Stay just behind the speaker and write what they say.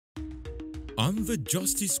On the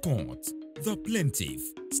Justice Court, the plaintiff,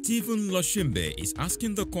 Stephen Loshimbe, is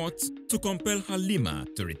asking the court to compel Halima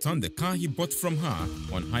to return the car he bought from her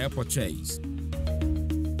on hire purchase.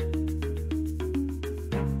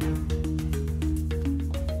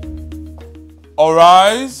 All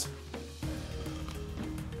rise.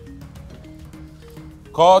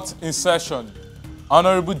 Court in session.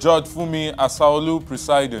 Honorable Judge Fumi Asaolu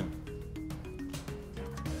presiding.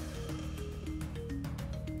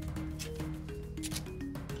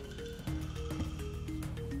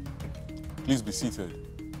 Please be seated.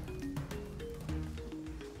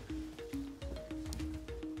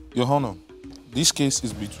 Your Honor, this case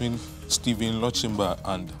is between Stephen Loshimbe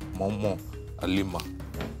and Momo Halima.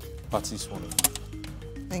 Parties one.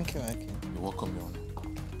 Thank you, Aki. You're welcome, Your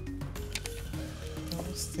Honor.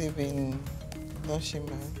 Stephen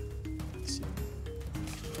Loshimbe,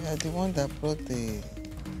 you are the one that brought the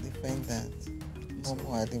defendant,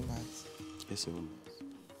 Momo Halimat. Yes, Your Honor.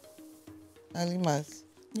 Halimat,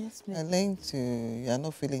 Yes, I please. learned you are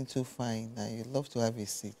not feeling too fine and you love to have a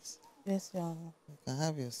seat. Yes, Your Honor. You can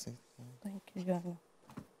have your seat. Thank you, Your Honor.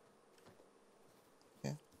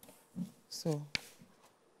 Okay. So,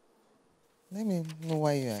 let me know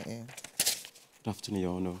why you are here. Good afternoon,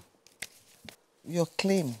 Your Honor. Your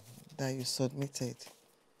claim that you submitted,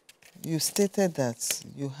 you stated that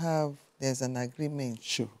there's an agreement.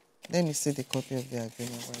 Sure. Let me see the copy of the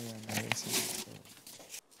agreement while you are narrating it.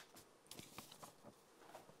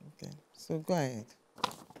 Okay, so go ahead.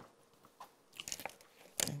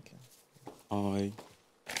 Thank you. I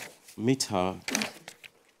met her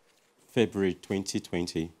February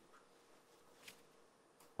 2020.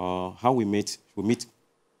 How we meet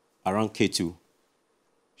around K2.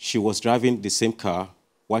 She was driving the same car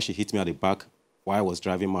while she hit me at the back while I was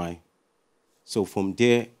driving mine. So from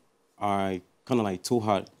there, I kind of like told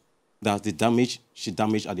her that the damage she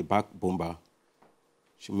damaged at the back bumper,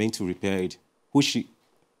 she meant to repair it, which she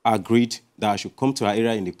agreed that I should come to her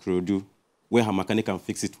area in the Ikorodu where her mechanic can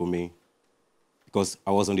fix it for me because I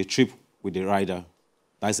was on the trip with the rider,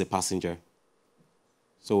 that is a passenger.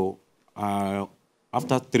 So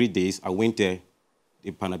after 3 days, I went there, the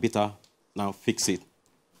Panabita now fixed it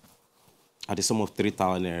at the sum of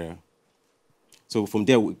 3,000 naira. So from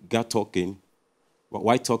there, we got talking. But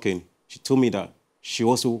while talking, she told me that she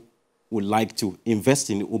also would like to invest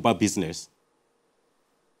in the Uber business,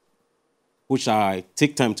 which I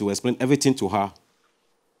take time to explain everything to her,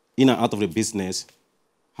 in and out of the business,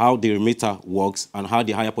 how the remitter works, and how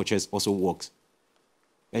the hire purchase also works.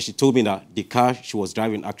 And she told me that the car she was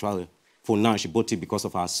driving, actually, for now, she bought it because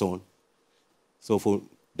of her son. So for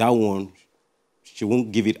that one, she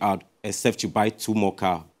won't give it out except to buy 2 more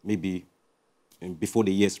cars, maybe before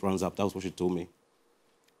the year runs up. That was what she told me.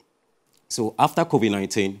 So after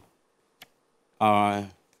COVID-19, I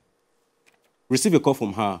received a call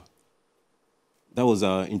from her. That was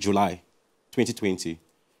in July 2020,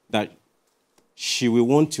 that she will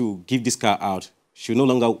want to give this car out. She will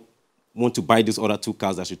no longer want to buy these other 2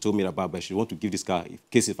 cars that she told me about, but she want to give this car in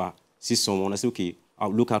case if I see someone. I say, okay,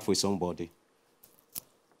 I'll look out for somebody.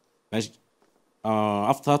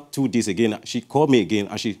 After 2 days again, she called me again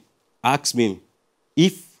and she asked me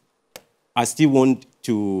if I still want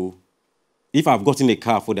to, if I've gotten a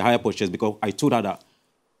car for the hire purchase, because I told her that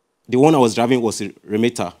the one I was driving was a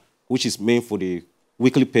remitter, which is meant for the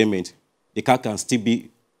weekly payment. The car can still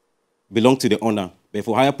belong to the owner, but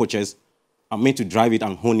for hire purchase, I'm meant to drive it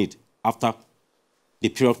and own it after the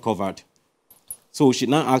period covered. So she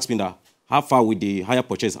now asked me that, how far with the hire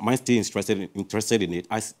purchase? Am I still interested in it?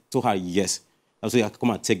 I told her yes. I said, I come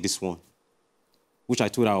and take this one, which I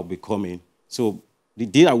told her I'll be coming. So the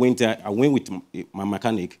day I went there, I went with my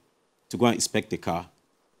mechanic to go and inspect the car.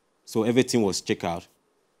 So everything was checked out.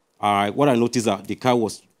 What I noticed that the car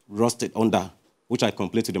was rusted under, which I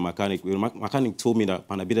complained to the mechanic. The mechanic told me that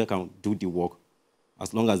Panabita can do the work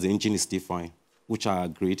as long as the engine is still fine, which I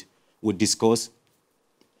agreed. We discussed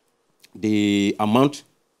the amount.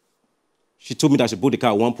 She told me that she bought the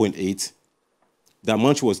car at 1.8. The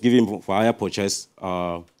amount she was giving for hire purchase,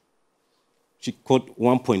 she quoted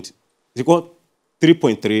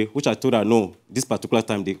 3.3, which I told her, no, this particular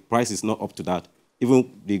time, the price is not up to that.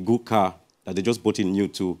 Even the good car that they just bought in new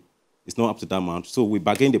too, it's not up to that amount. So we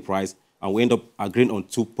bargained the price, and we end up agreeing on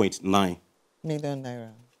 2.9 million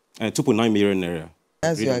naira. 2.9 million naira.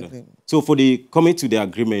 That's your agreement. So for the coming to the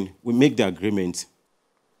agreement, we make the agreement.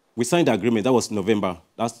 We signed the agreement. That was November.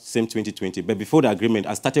 That's same 2020. But before the agreement,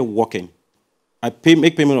 I started working. I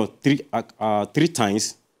make payment of 3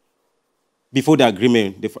 times before the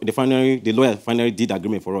agreement. The lawyer finally did the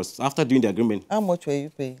agreement for us. After doing the agreement, How much were you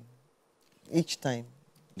paying each time?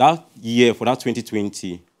 that year, for that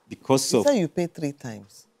 2020, because You of... said you paid 3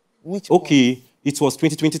 times. Which month? Okay, it was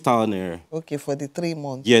 20,000 naira. Okay, for the 3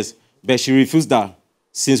 months. Yes, but she refused that.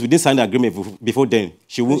 Since we didn't sign the agreement before then,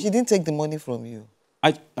 she So won't... she didn't take the money from you.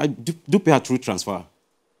 I do pay her through transfer.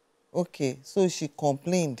 Okay, so she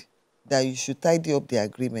complained that you should tidy up the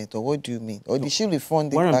agreement, or what do you mean? Or did she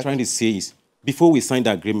refund it What back? I'm trying to say is, before we signed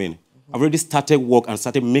the agreement, I've already started work and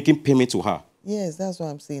started making payment to her. Yes, that's what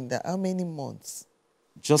I'm saying. That how many months?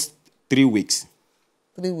 Just 3 weeks.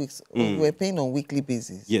 3 weeks. Oh, you were paying on weekly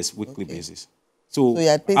basis? Yes, weekly Okay. basis. So So you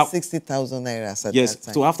had paid I- 60,000 naira at Yes, that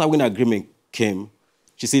time? so after when the agreement came,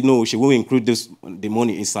 she said no, she won't include the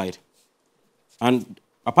money inside. And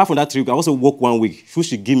apart from that 3 weeks, I also worked 1 week. Who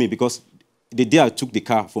she give me, because the day I took the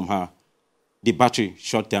car from her, the battery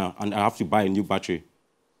shut down and I have to buy a new battery.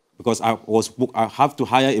 Because I have to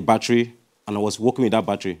hire a battery and I was working with that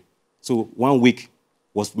battery. So 1 week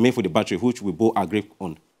was made for the battery, which we both agreed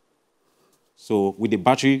on. So with the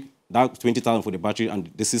battery, that 20,000 for the battery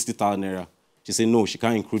and the 60,000 naira, she said no, she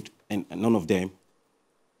can't include none of them.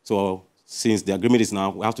 So since the agreement is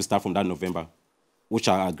now, we have to start from that November, which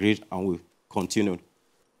I agreed and we continued.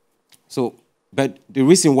 So, but the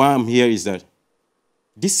reason why I'm here is that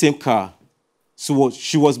this same car, so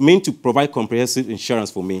she was meant to provide comprehensive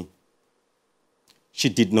insurance for me. She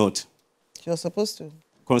did not. She was supposed to.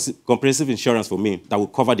 Comprehensive insurance for me that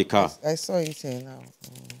would cover the car. I saw it here now.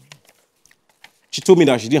 She told me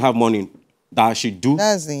that she didn't have money, that I should do.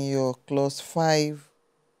 That's in your clause 5,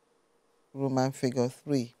 Roman figure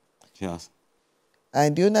 3. Yes.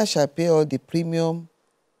 And the owner shall pay all the premium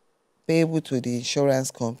payable to the insurance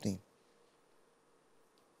company.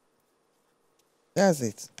 That's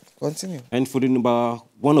it. Continue. And for the number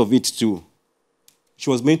 1 of it too, she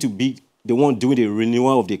was meant to be the one doing the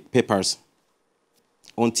renewal of the papers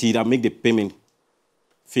until I make the payment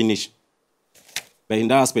finish. But in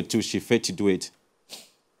that aspect too, she failed to do it.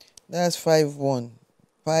 That's 5.1.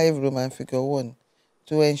 5 Roman figure 1.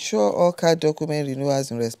 To ensure all car document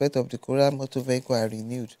renewals in respect of the Corolla motor vehicle are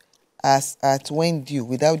renewed as at when due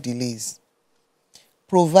without delays,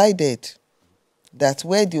 provided that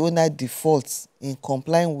where the owner defaults in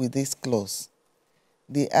complying with this clause,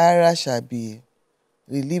 the IRA shall be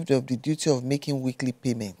relieved of the duty of making weekly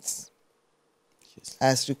payments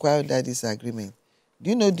as required under this agreement. Do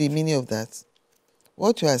you know the meaning of that?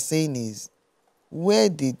 What you are saying is, where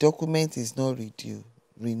the document is not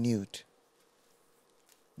renewed,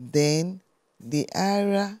 then the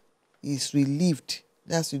IRA is relieved.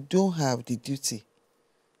 That's, you don't have the duty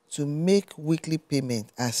to make weekly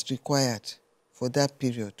payment as required for that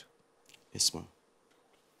period. Yes, ma'am.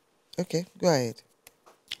 Okay, go ahead.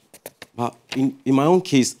 But in my own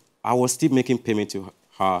case, I was still making payment to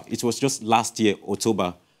her. It was just last year,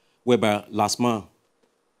 October, whereby last month,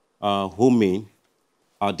 homemade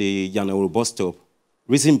at the Yanauru bus stop.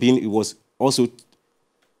 Reason being, it was also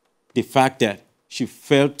the fact that she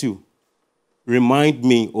failed to remind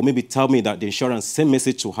me or maybe tell me that the insurance, send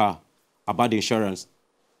message to her about the insurance.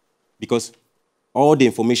 Because all the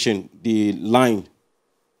information, the line,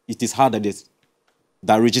 it is her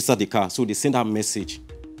that registered the car. So they send her message.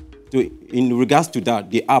 So in regards to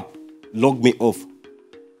that, the app logged me off,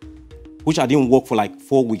 which I didn't work for like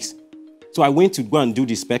 4 weeks. So I went to go and do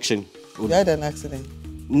the inspection. You had an accident?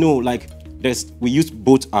 No, like we use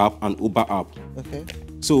both app and Uber app. Okay.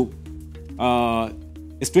 So a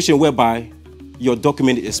situation whereby your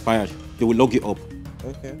document is expired, they will log you up.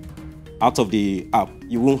 Okay. Out of the app.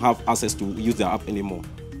 You won't have access to use the app anymore.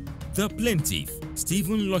 The plaintiff,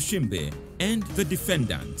 Stephen Loshimbe, and the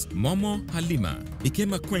defendant, Momo Halima,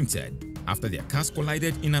 became acquainted after their cars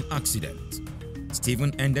collided in an accident.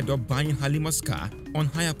 Stephen ended up buying Halima's car on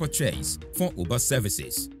hire purchase for Uber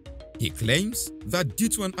services. He claims that due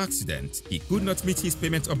to an accident, he could not meet his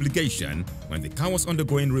payment obligation when the car was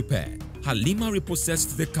undergoing repair. Halima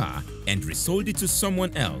repossessed the car and resold it to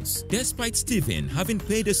someone else, despite Stephen having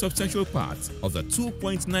paid a substantial part of the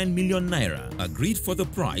 2.9 million naira agreed for the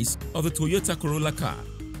price of the Toyota Corolla car.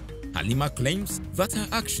 Halima claims that her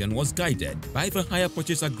action was guided by the hire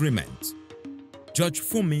purchase agreement. Judge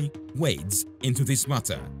Fumi wades into this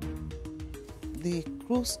matter. The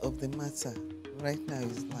crux of the matter right now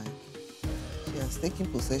is like she has taken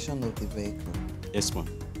possession of the vehicle. Yes, ma'am.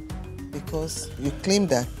 Because you claim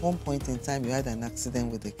that at one point in time you had an accident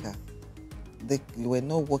with the car. You were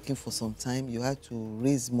not working for some time. You had to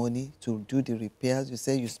raise money to do the repairs. You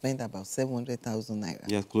said you spent about 700,000 naira.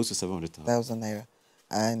 Yeah, close to 700,000 naira.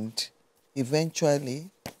 And eventually,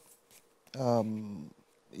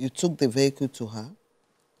 you took the vehicle to her.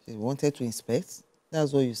 She wanted to inspect.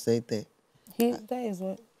 That's what you said there. That is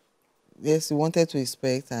what. Yes, he wanted to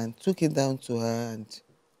inspect and took it down to her, and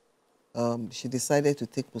she decided to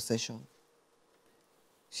take possession.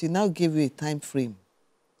 She now gave you a time frame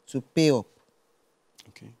to pay up.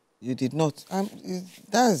 Okay. You did not.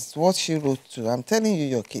 That's what she wrote to. I'm telling you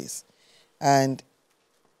your case. And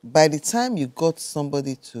by the time you got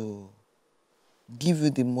somebody to give you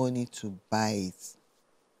the money to buy it,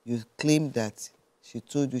 you claim that she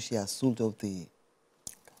told you she has sold off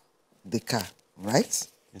the car, right?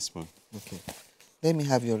 Yes, ma'am. Okay. Let me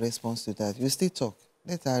have your response to that. You still talk.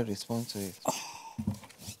 Let her respond to it.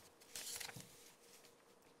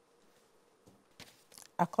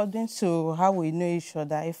 According to how we know each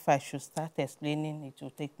other, if I should start explaining, it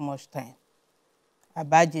will take much time. I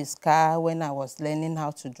bought his car when I was learning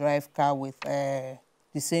how to drive car with the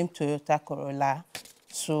same Toyota Corolla.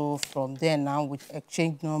 So from there now, we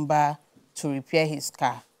exchange number to repair his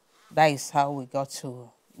car. That is how we got to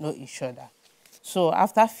know each other. So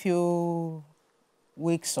after a few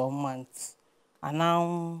weeks or months, and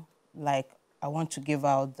now like I want to give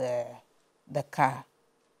out the car.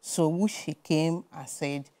 So which he came and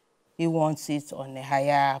said he wants it on a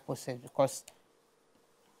higher process because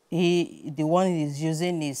the one he's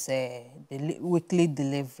using is weekly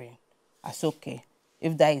delivery. I said, okay,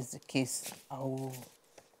 if that is the case, I will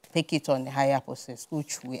take it on a higher process,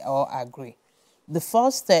 which we all agree. The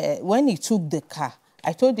first, when he took the car,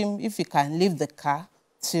 I told him if he can leave the car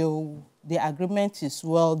till the agreement is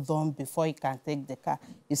well done before he can take the car.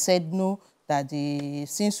 He said no, that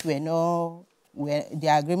since the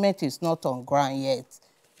agreement is not on ground yet,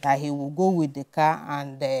 that he will go with the car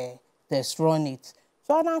and test run it.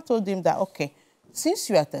 So I now told him that, okay, since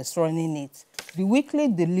you are test running it, the weekly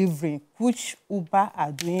delivery, which Uber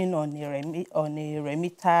are doing on a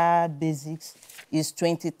remitter basis, is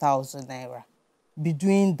 20,000 naira. Be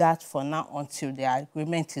doing that for now until the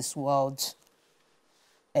agreement is well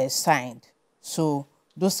signed. So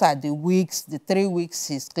those are the weeks, the 3 weeks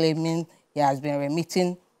he's claiming he has been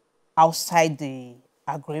remitting outside the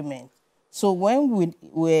agreement. So when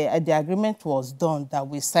the agreement was done, that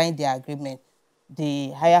we signed the agreement,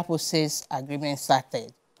 the higher process agreement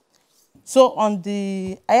started. So on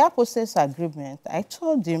the higher process agreement, I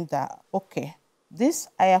told him that, okay, this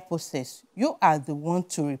higher process, you are the one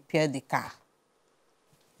to repair the car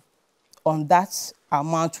on that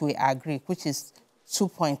amount we agree, which is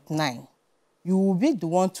 2.9. You will be the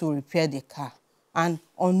one to repair the car. And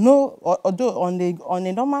although on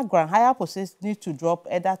a normal ground, higher process need to drop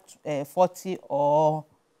either 40 or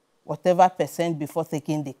whatever percent before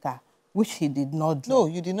taking the car, which he did not do. No,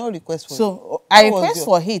 you did not request for it. So I request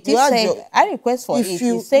for it. He said, I request for it.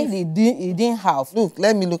 He said he didn't have. Look,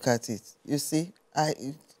 let me look at it. You see,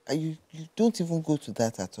 you don't even go to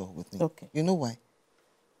that at all with me. Okay. You know why?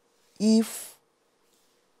 If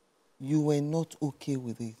you were not okay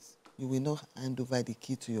with it, you will not hand over the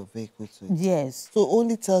key to your vehicle to it. Yes. So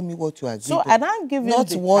only tell me what you agreed. So I don't give you not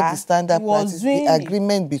the what car. the standard practice, the Doing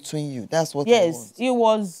agreement between you. That's what I yes, want. it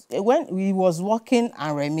was when he was working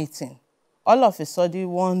and remitting. All of a sudden,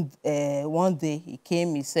 one day he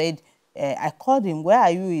came. He said, "I called him. Where are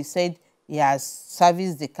you?" He said he has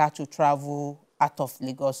serviced the car to travel out of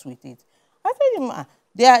Lagos with it. I told him,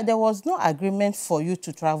 there was no agreement for you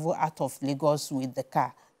to travel out of Lagos with the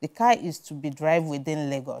car. The car is to be drive within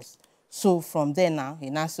Lagos. So from there now, he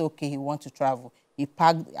now said, okay, he wants to travel. He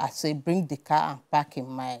packed, I said, bring the car and park in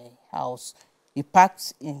my house. He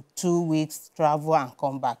packed in 2 weeks, travel and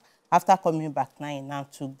come back. After coming back now, he now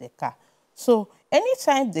took the car. So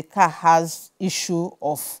anytime the car has issue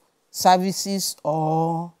of services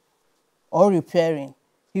or repairing,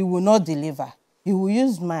 he will not deliver. He will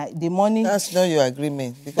use the money. That's not your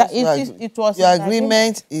agreement. Because it was your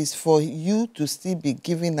agreement is for you to still be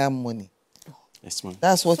giving her money. Yes, ma'am.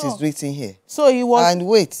 That's what is written here. So he was. And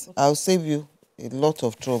wait, I'll save you a lot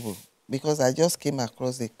of trouble because I just came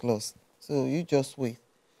across the clause. So you just wait.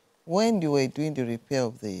 When you were doing the repair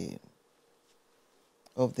of the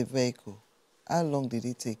vehicle, how long did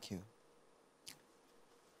it take you?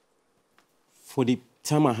 For the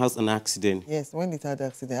time I had an accident. Yes, when it had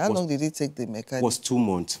accident. How long did it take the mechanic? Was 2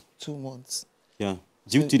 months. 2 months. Yeah,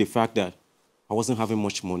 due to the fact that I wasn't having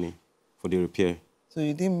much money for the repair. So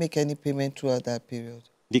you didn't make any payment throughout that period?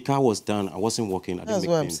 The car was done. I wasn't working. That's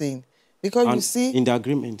what I'm saying. Because and you see, in the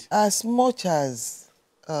agreement, as much as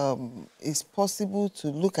it's possible to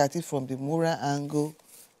look at it from the moral angle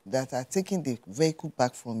that taking the vehicle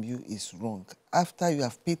back from you is wrong, after you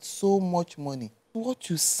have paid so much money, what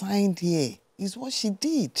you signed here is what she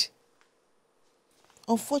did.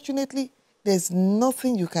 Unfortunately, there's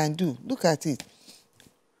nothing you can do. Look at it.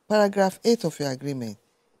 Paragraph 8 of your agreement.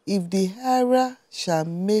 If the hirer shall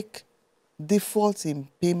make default in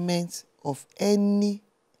payment of any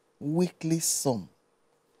weekly sum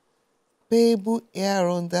payable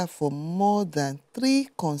hereunder for more than 3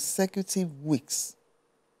 consecutive weeks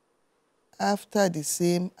after the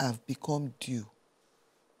same have become due,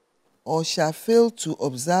 or shall fail to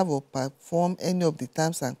observe or perform any of the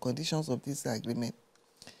terms and conditions of this agreement,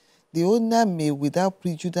 the owner may, without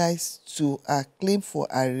prejudice to a claim for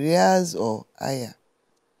arrears or hire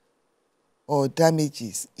or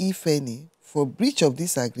damages, if any, for breach of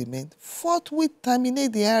this agreement, forthwith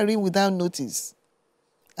terminate the hiring without notice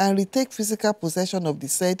and retake physical possession of the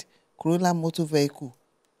said Corolla motor vehicle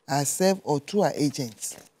herself or through her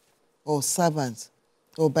agents or servants,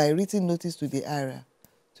 or by written notice to the hirer,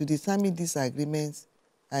 to determine this agreement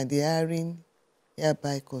and the hiring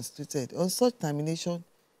hereby constituted. On such termination,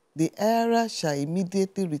 the hirer shall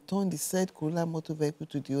immediately return the said Corolla motor vehicle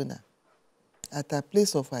to the owner at her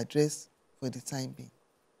place of address for the time being.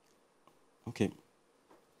 Okay.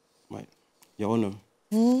 Your Honor.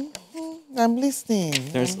 I'm listening.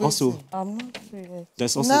 There's also I'm not sure.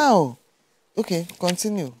 there's also Now, okay,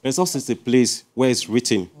 continue. there's also a place where it's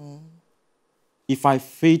written, if I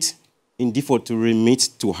fail in default to remit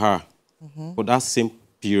to her for that same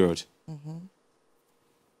period,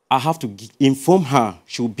 I have to inform her,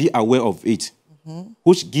 she will be aware of it,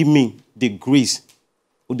 which give me the grace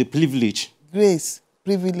or the privilege. Grace,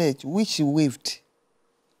 privilege, which she waived.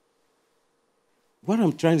 What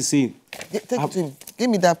I'm trying to say, Take it to him. Give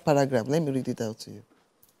me that paragraph. Let me read it out to you.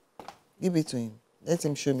 Give it to him. Let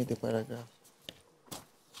him show me the paragraph.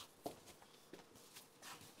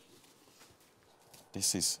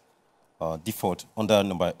 this is default under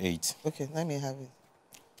number 8. Okay, let me have it.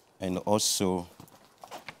 And also,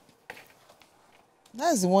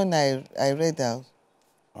 That's the one I read out.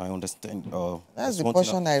 I understand. That's there's the one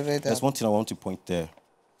portion thing I read There's out. one thing I want to point there.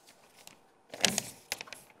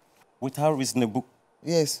 Without reasonable,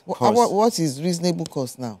 Yes. Cause. What is reasonable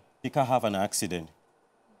cause now? you can have an accident.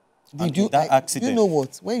 Did And you, that accident, you know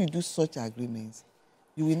what? When you do such agreements,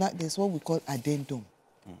 you will not. There's what we call addendum.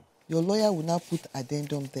 Your lawyer will now put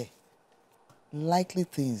addendum there. Likely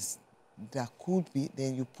things that could be,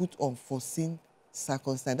 then you put unforeseen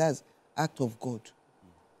circumstances. That's act of God.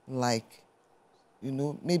 Like,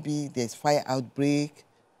 maybe there's fire outbreak.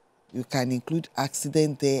 You can include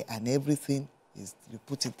accident there and everything. You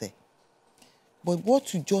put it there. But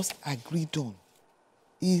what you just agreed on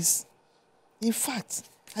is, in fact,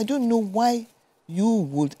 I don't know why you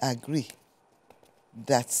would agree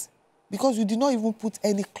that, because you did not even put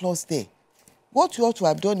any clause there. What you ought to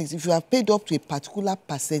have done is, if you have paid up to a particular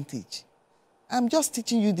percentage, I'm just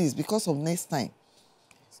teaching you this because of next time.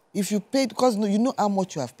 If you paid, because you know how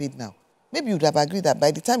much you have paid now, maybe you would have agreed that by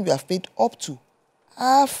the time you have paid up to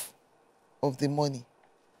half of the money,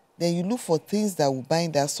 then you look for things that will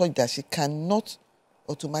bind her such that she cannot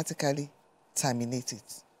automatically terminate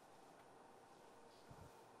it.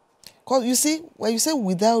 Because you see, when you say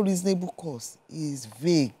without reasonable cause, it is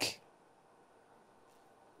vague.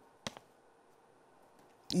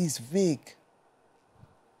 It's vague.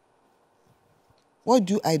 What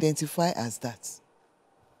do you identify as that?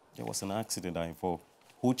 there was an accident that involved,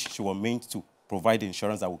 which she was meant to provide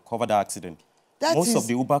insurance that will cover the accident. That Most is, of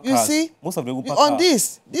the Uber you cars, see, most of the Uber on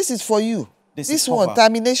cars, this is for you. This This is one, cover.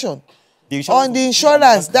 termination. the insurance On will the give insurance,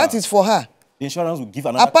 another that car. is for her. The insurance will give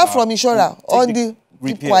another Apart car from insurance, and take on the keep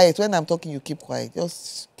repairs. quiet. When I'm talking, you keep quiet.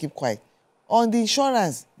 Just keep quiet. On the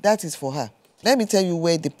insurance, that is for her. Let me tell you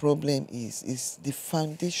where the problem is. Is the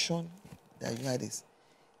foundation that you had is,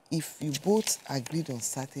 if you both agreed on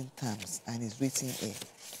certain terms and it's written here,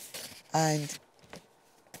 and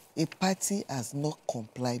a party has not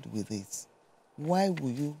complied with it, why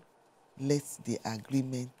will you let the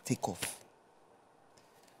agreement take off?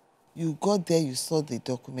 You got there, you saw the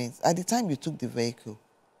documents. At the time you took the vehicle,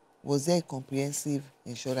 was there a comprehensive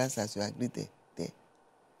insurance as you agreed there?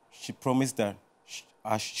 She promised that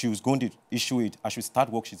as she was going to issue it, I should start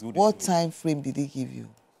work, she's going to What issue it. time frame did he give you?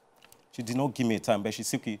 She did not give me a time, but she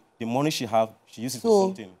said, okay, the money she have, she used it for So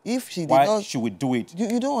something. if she did Why not, she would do it?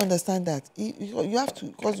 you don't understand that. You have to,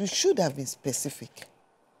 because you should have been specific.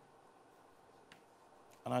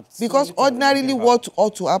 And I Because still need to ordinarily give her- what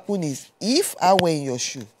ought to happen is, if I were in your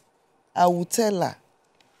shoe, I would tell her,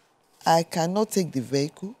 I cannot take the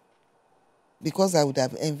vehicle because I would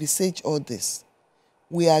have envisaged all this.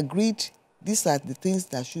 We agreed these are the things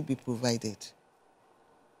that should be provided.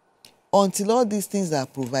 Until all these things are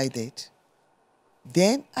provided,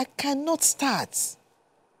 then I cannot start.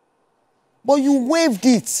 But you waived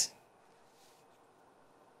it.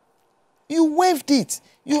 You waived it.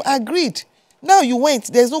 You agreed. Now you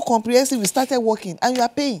went, there's no comprehensive, you started working and you are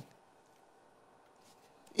paying.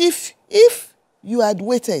 If you had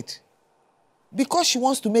waited, because she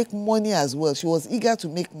wants to make money as well, she was eager to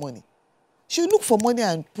make money, She'll look for money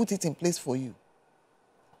and put it in place for you.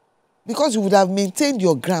 Because you would have maintained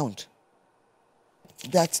your ground.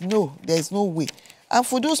 That no, there's no way. And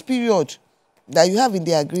for those periods that you have in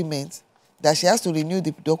the agreement, that she has to renew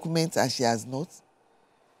the document and she has not,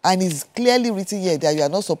 and it's clearly written here that you are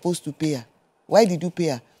not supposed to pay her. Why did you pay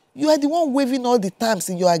her? You are the one waiving all the terms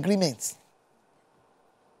in your agreement.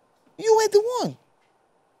 You were the one.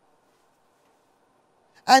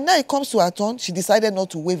 And now it comes to her turn, she decided not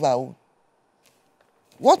to waive her own.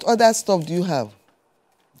 What other stuff do you have?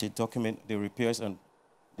 The document, the repairs, and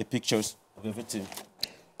the pictures of everything.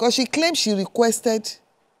 Because she claims she requested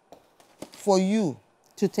for you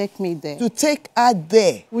To take me there, to take her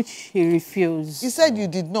there. which he refused. She said you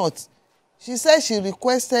did not. She said she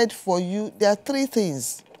requested for you. There are 3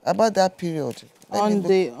 things about that period. On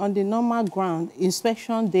the normal ground,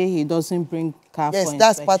 inspection day, he doesn't bring car Yes, for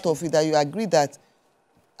that's inspection. part of it, that you agree that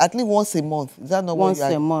at least once a month. Is that not Once what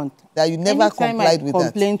you a month. That you never complied with that? Anytime I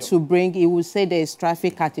complained to bring, he would say there is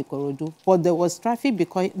traffic at Ikorodu. But there was traffic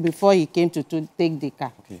before he came to take the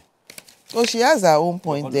car. Okay. So she has her own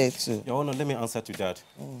point there too. Your Honor, let me answer to that.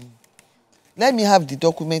 Let me have the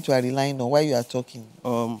document you are relying on while you are talking.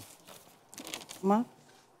 Ma?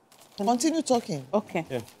 Continue talking. Okay.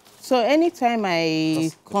 Yeah. So anytime I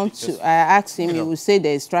ask him, he will say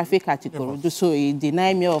there is traffic at Ikorodu, so he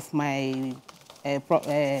deny me of my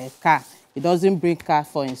car. He doesn't bring car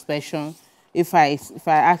for inspection. If I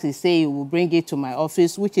ask, he say he will bring it to my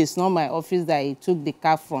office, which is not my office that he took the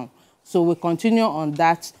car from. So we continue on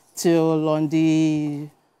that till on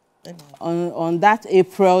that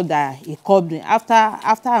April that he called me. After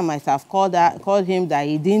I might have called him that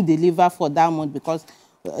he didn't deliver for that month because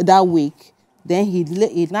that week. Then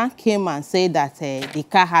he now came and said that the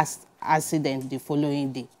car has accident the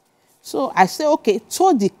following day. So I said, okay,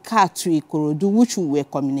 tow the car to Ikorodu, which we were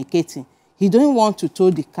communicating. He don't want to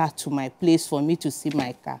tow the car to my place for me to see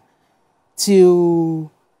my car.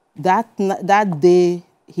 Till that day,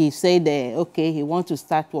 he said, okay, he wants to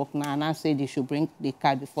start work now, and I said he should bring the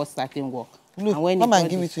car before starting work. Look, and when come and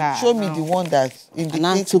give it to me. Show me the one that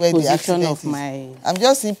indicates where the accident of is. my I'm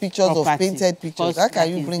just seeing pictures of property, painted pictures. How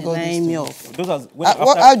can you bring all this to me? Those are,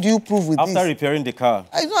 How do you prove with after this? repairing the car.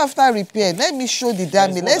 I don't after repair. Let me show the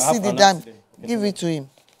damage. Let's see the damage. Give it to him.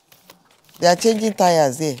 They are changing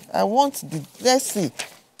tires here. I want the. Let's see.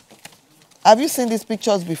 Have you seen these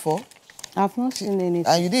pictures before? I've not seen anything.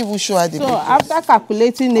 And you didn't even show her the So pictures. after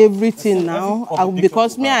calculating everything now,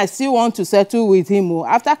 because me, I still want to settle with him.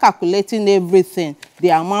 After calculating everything, the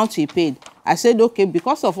amount he paid, I said, okay,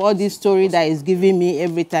 because of all this story that he's giving me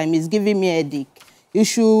every time, he's giving me a headache.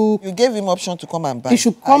 You gave him option to come and buy. He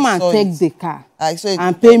should come and take it. the car I saw it.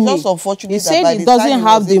 and pay me. Just unfortunate He that said by he the time doesn't he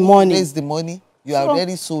have was the able to money. raise the money, you are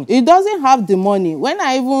already sold. He doesn't have the money. When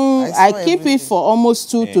I saw keep everything. it for almost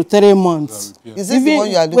 2 to 3 months. Is this the one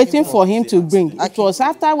you are looking waiting for? for him to bring. It was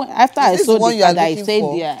after I this sold the one the you are car that I looking said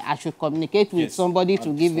for? I should communicate with Yes. somebody to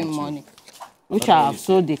And give this him one money, which I have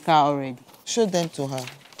sold the car already. Show them to her,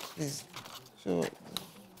 please. Show.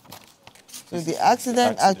 So the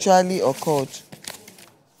accident actually occurred.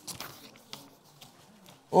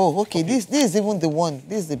 Oh, okay. This is even the one.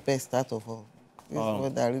 This is the best out of all. This is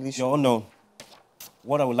what that really Your should. Honor,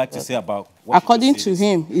 what I would like to say about what According you to said is-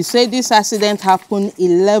 him, he said this accident happened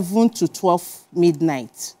 11 to 12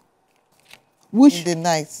 midnight. Which In the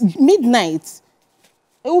night. midnight,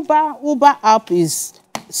 Uber app is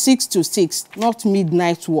 6 to 6, not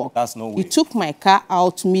midnight work. That's no way. He took my car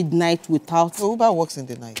out midnight without. So Uber works in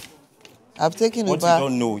the night. I've taken What Uber. you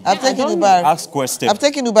don't know, I've you taken don't Uber. ask questions. I've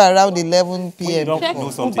taken Uber around 11 When you p.m. don't Check know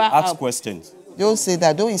before. something, Uber ask app. questions. Don't say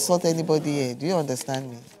that. Don't insult anybody here. Do you understand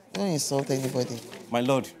me? Don't insult anybody. My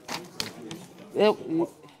lord,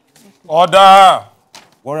 Order!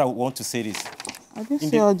 what I want to say is, I didn't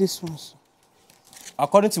see all these ones.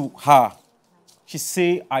 according to her, she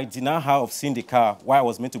say I deny her of seeing the car while I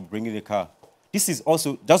was meant to bring in the car. This is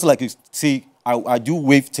also, just like you say, I do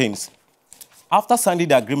waive things. After signing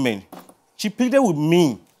the agreement, she pleaded with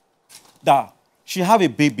me that she have a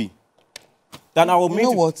baby. Then I will You make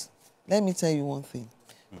know what? Let me tell you one thing.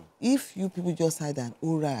 If you people just had an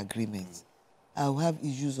oral agreement, I will have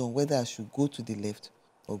issues on whether I should go to the left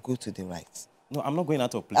or go to the right. No, I'm not going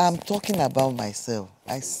out of place. I'm talking about myself.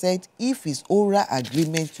 I said if it's oral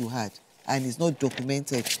agreement you had and it's not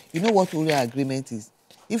documented, you know what oral agreement is?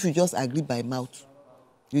 If you just agree by mouth,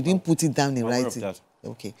 you didn't put it down in I'm aware of writing. that.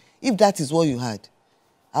 Okay. If that is what you had,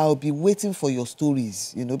 I'll be waiting for your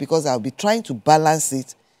stories, because I'll be trying to balance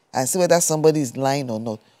it and see whether somebody is lying or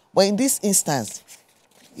not. But in this instance,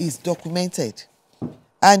 it's documented.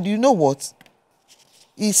 And you know what?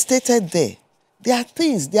 It's stated there. There are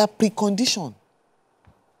things, there are preconditions.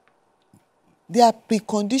 They are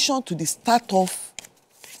preconditioned to the start off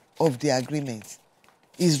of the agreement.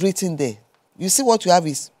 Is written there. You see what you have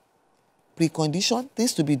is precondition,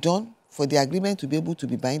 things to be done for the agreement to be able to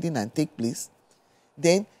be binding and take place.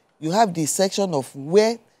 Then you have the section of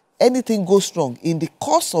where anything goes wrong in the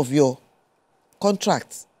course of your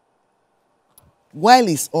contract while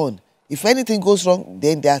it's on. If anything goes wrong,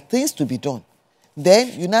 then there are things to be done.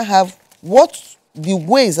 Then you now have what the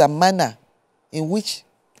ways and manner in which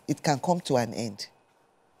it can come to an end.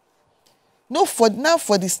 No, for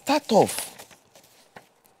the start off,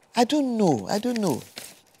 I don't know.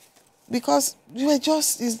 Because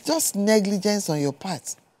it's just negligence on your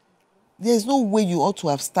part. There's no way you ought to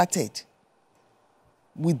have started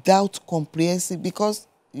without comprehensive, because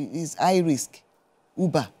it's high risk,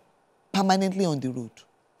 Uber, permanently on the road.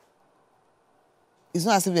 It's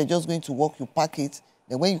not as if you're just going to walk, you park it,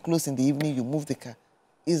 then when you close in the evening, you move the car.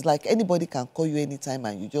 It's like anybody can call you anytime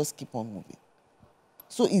and you just keep on moving.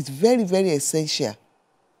 So it's very, very essential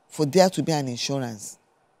for there to be an insurance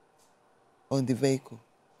on the vehicle.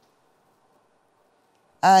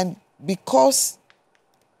 And because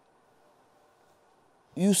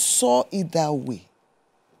you saw it that way,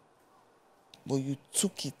 but you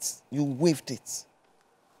took it, you waived it.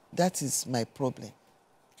 That is my problem.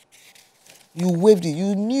 You waived it,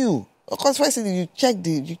 you knew. Of course, first thing you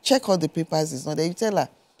check all the papers, it's not there. You tell her,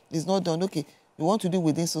 it's not done. Okay, you want to do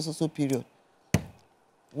within so period.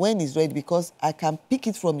 When it's ready, because I can pick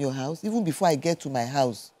it from your house, even before I get to my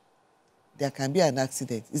house, there can be an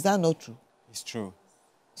accident. Is that not true? It's true.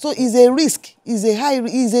 So it's a risk. It's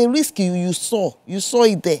a risk you saw. You saw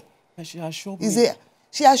it there. And she assured me.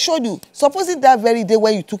 She assured you. Supposing that very day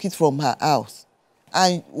when you took it from her house,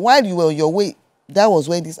 and while you were on your way, that was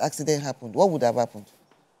when this accident happened, what would have happened?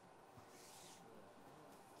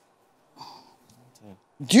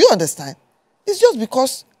 Do you understand? It's just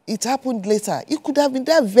because it happened later. It could have been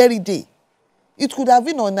that very day. It could have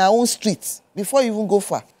been on our own street before you even go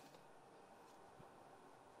far.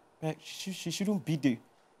 She shouldn't be the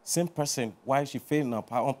same person. While she failed in her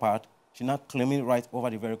own part, she's not claiming right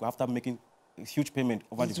over the vehicle after making a huge payment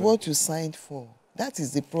over the vehicle. It's what you signed for. That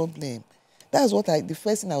is the problem. That's what the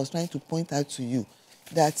first thing I was trying to point out to you,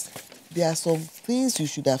 that there are some things you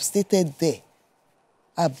should have stated there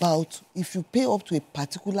about if you pay up to a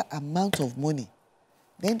particular amount of money,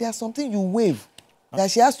 then there's something you waive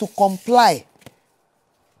that she has to comply.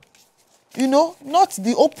 You know, not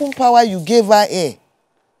the open power you gave her here.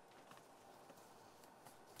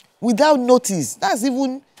 Without notice. That's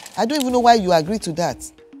even, I don't even know why you agree to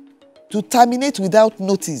that. To terminate without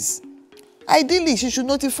notice. Ideally, she should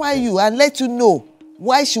notify you and let you know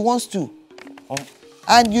why she wants to.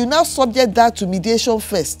 And you now subject that to mediation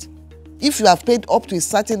first, if you have paid up to a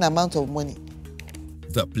certain amount of money.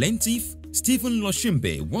 The plaintiff, Stephen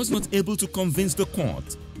Loshimbe, was not able to convince the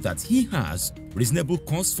court that he has reasonable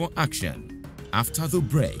cause for action. After the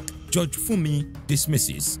break, Judge Fumi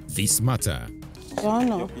dismisses this matter. Your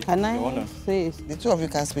Honor, can I say? The two of you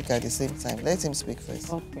can speak at the same time. Let him speak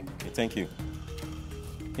first. Okay. Thank you.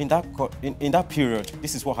 In that period,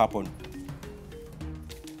 this is what happened.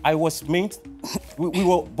 I was made, we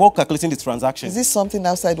were both calculating the transaction. Is this something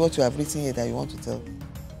outside what you have written here that you want to tell me?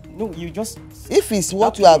 No, you just... If it's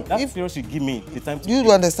what you have... That period should give me the time to...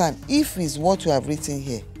 You understand? If it's what you have written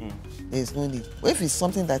here, there is no need. But if it's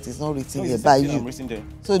something that is not written here by you... There.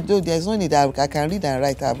 So there is no need. I can read and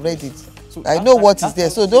write. I've read it. So I know what is there.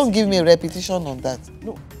 So don't give me a repetition on that.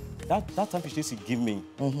 No, that time you give me,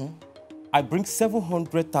 I bring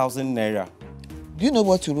 700,000 naira. Do you know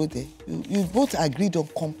what you wrote there? You both agreed on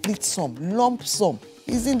complete sum, lump sum.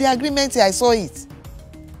 It's in the agreement here. I saw it.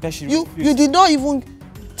 You did not even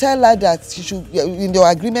tell her that she should, in your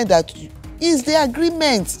agreement, that is the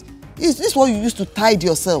agreement. Is this what you used to tide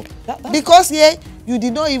yourself? Because here, you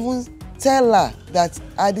did not even tell her that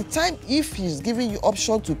at the time, if she's giving you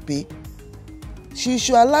option to pay, she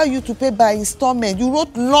should allow you to pay by installment. You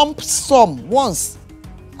wrote lump sum once.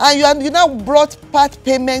 And you now brought part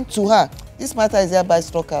payment to her. This matter is hereby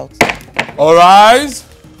struck out. All rise.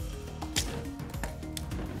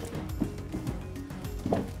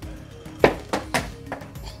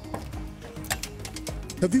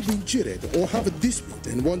 Have you been cheated or have a dispute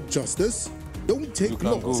and want justice? Don't take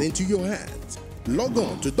laws into your hands. Log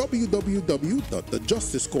on to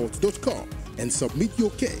www.thejusticecourt.com and submit your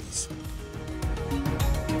case.